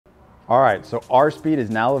All right, so R-Speed is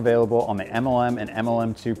now available on the MLM and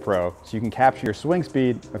MLM2 Pro, so you can capture your swing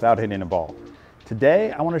speed without hitting a ball.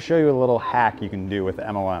 Today, I want to show you a little hack you can do with the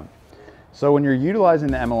MLM. So when you're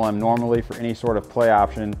utilizing the MLM normally for any sort of play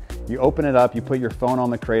option, you open it up, you put your phone on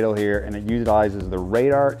the cradle here, and it utilizes the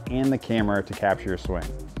radar and the camera to capture your swing.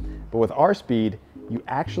 But with R-Speed, you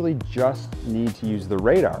actually just need to use the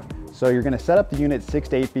radar. So you're gonna set up the unit 6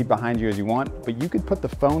 to 8 feet behind you as you want, but you could put the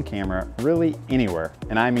phone camera really anywhere,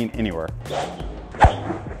 and I mean anywhere.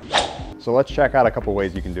 So let's check out a couple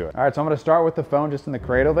ways you can do it. All right, so I'm gonna start with the phone just in the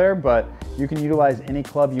cradle there, but you can utilize any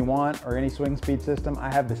club you want or any swing speed system.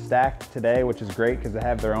 I have the Stack today, which is great because they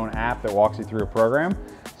have their own app that walks you through a program.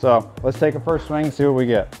 So let's take a first swing and see what we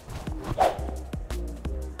get.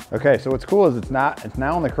 Okay, so what's cool is it's now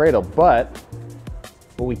on the cradle, but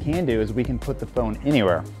what we can do is we can put the phone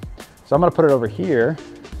anywhere. So I'm gonna put it over here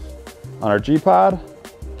on our G-Pod,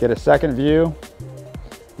 get a second view.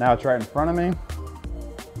 Now it's right in front of me.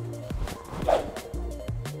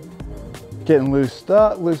 Getting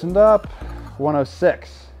loosened up,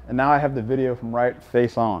 106. And now I have the video from right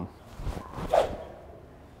face on.